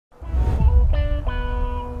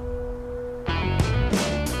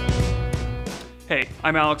Hey,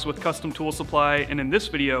 I'm Alex with Custom Tool Supply, and in this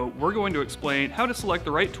video, we're going to explain how to select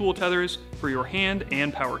the right tool tethers for your hand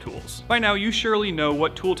and power tools. By now, you surely know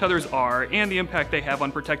what tool tethers are and the impact they have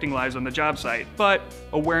on protecting lives on the job site, but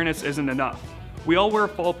awareness isn't enough. We all wear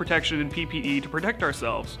fall protection and PPE to protect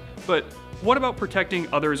ourselves, but what about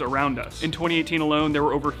protecting others around us? In 2018 alone, there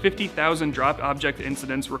were over 50,000 dropped object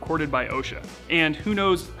incidents recorded by OSHA, and who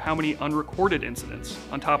knows how many unrecorded incidents.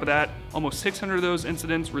 On top of that, almost 600 of those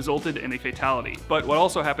incidents resulted in a fatality. But what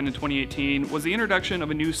also happened in 2018 was the introduction of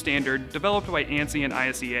a new standard developed by ANSI and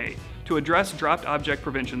ISEA to address dropped object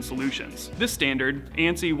prevention solutions. This standard,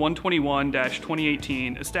 ANSI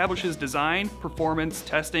 121-2018, establishes design, performance,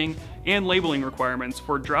 testing, and labeling requirements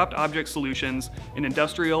for dropped object solutions in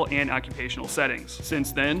industrial and occupational settings.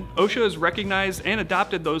 Since then, OSHA has recognized and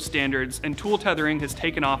adopted those standards, and tool tethering has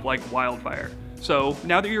taken off like wildfire. So,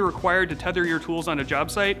 now that you're required to tether your tools on a job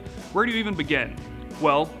site, where do you even begin?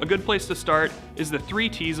 Well, a good place to start is the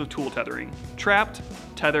 3T's of tool tethering: trapped,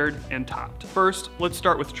 tethered, and topped. First, let's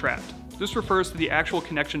start with trapped. This refers to the actual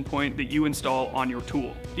connection point that you install on your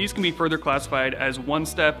tool. These can be further classified as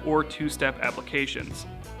one-step or two-step applications.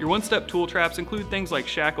 Your one-step tool traps include things like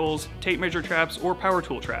shackles, tape measure traps, or power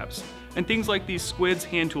tool traps, and things like these Squid's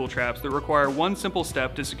hand tool traps that require one simple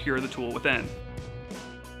step to secure the tool within.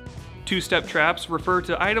 Two-step traps refer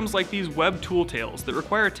to items like these web tool tails that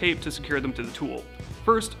require tape to secure them to the tool.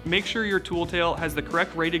 First, make sure your tool tail has the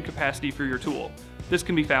correct rated capacity for your tool. This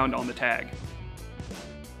can be found on the tag.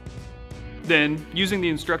 Then, using the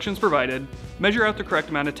instructions provided, measure out the correct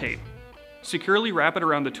amount of tape. Securely wrap it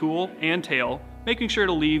around the tool and tail, making sure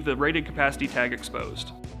to leave the rated capacity tag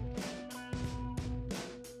exposed.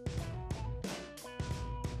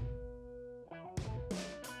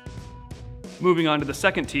 Moving on to the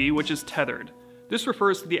second T, which is tethered. This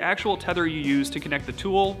refers to the actual tether you use to connect the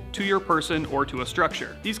tool to your person or to a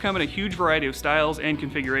structure. These come in a huge variety of styles and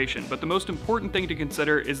configuration, but the most important thing to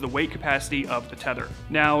consider is the weight capacity of the tether.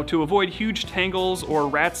 Now, to avoid huge tangles or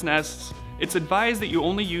rat's nests, it's advised that you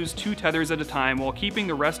only use 2 tethers at a time while keeping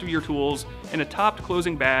the rest of your tools in a topped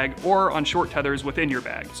closing bag or on short tethers within your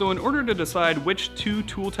bag. So in order to decide which 2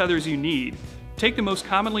 tool tethers you need, take the most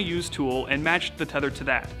commonly used tool and match the tether to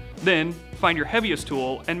that. Then, find your heaviest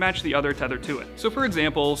tool and match the other tether to it. So for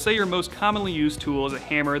example, say your most commonly used tool is a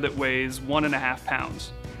hammer that weighs 1.5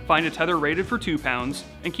 pounds. Find a tether rated for 2 pounds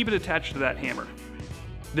and keep it attached to that hammer.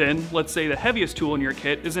 Then, let's say the heaviest tool in your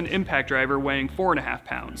kit is an impact driver weighing 4.5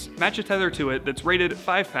 pounds. Match a tether to it that's rated at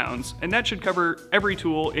 5 pounds, and that should cover every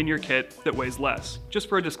tool in your kit that weighs less. Just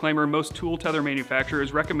for a disclaimer, most tool tether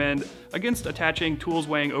manufacturers recommend against attaching tools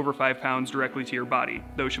weighing over 5 pounds directly to your body.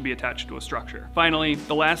 Those should be attached to a structure. Finally,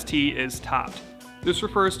 the last T is topped. This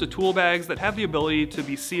refers to tool bags that have the ability to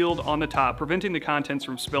be sealed on the top, preventing the contents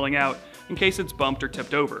from spilling out in case it's bumped or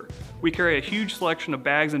tipped over. We carry a huge selection of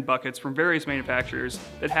bags and buckets from various manufacturers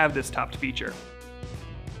that have this topped feature.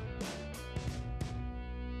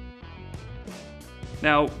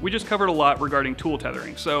 Now, we just covered a lot regarding tool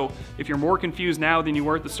tethering, so if you're more confused now than you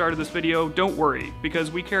were at the start of this video, don't worry, because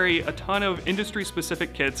we carry a ton of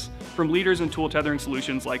industry-specific kits from leaders in tool tethering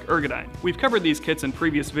solutions like Ergodyne. We've covered these kits in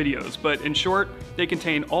previous videos, but in short, they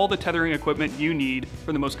contain all the tethering equipment you need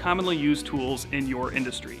for the most commonly used tools in your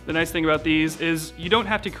industry. The nice thing about these is you don't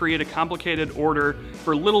have to create a complicated order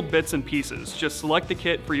for little bits and pieces. Just select the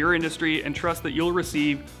kit for your industry and trust that you'll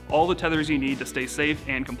receive all the tethers you need to stay safe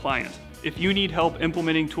and compliant. If you need help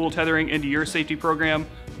implementing tool tethering into your safety program,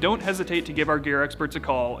 don't hesitate to give our gear experts a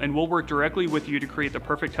call, and we'll work directly with you to create the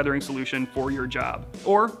perfect tethering solution for your job.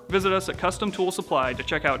 Or visit us at Custom Tool Supply to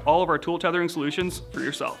check out all of our tool tethering solutions for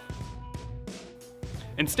yourself.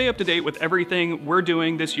 And stay up to date with everything we're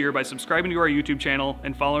doing this year by subscribing to our YouTube channel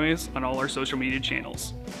and following us on all our social media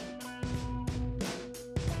channels.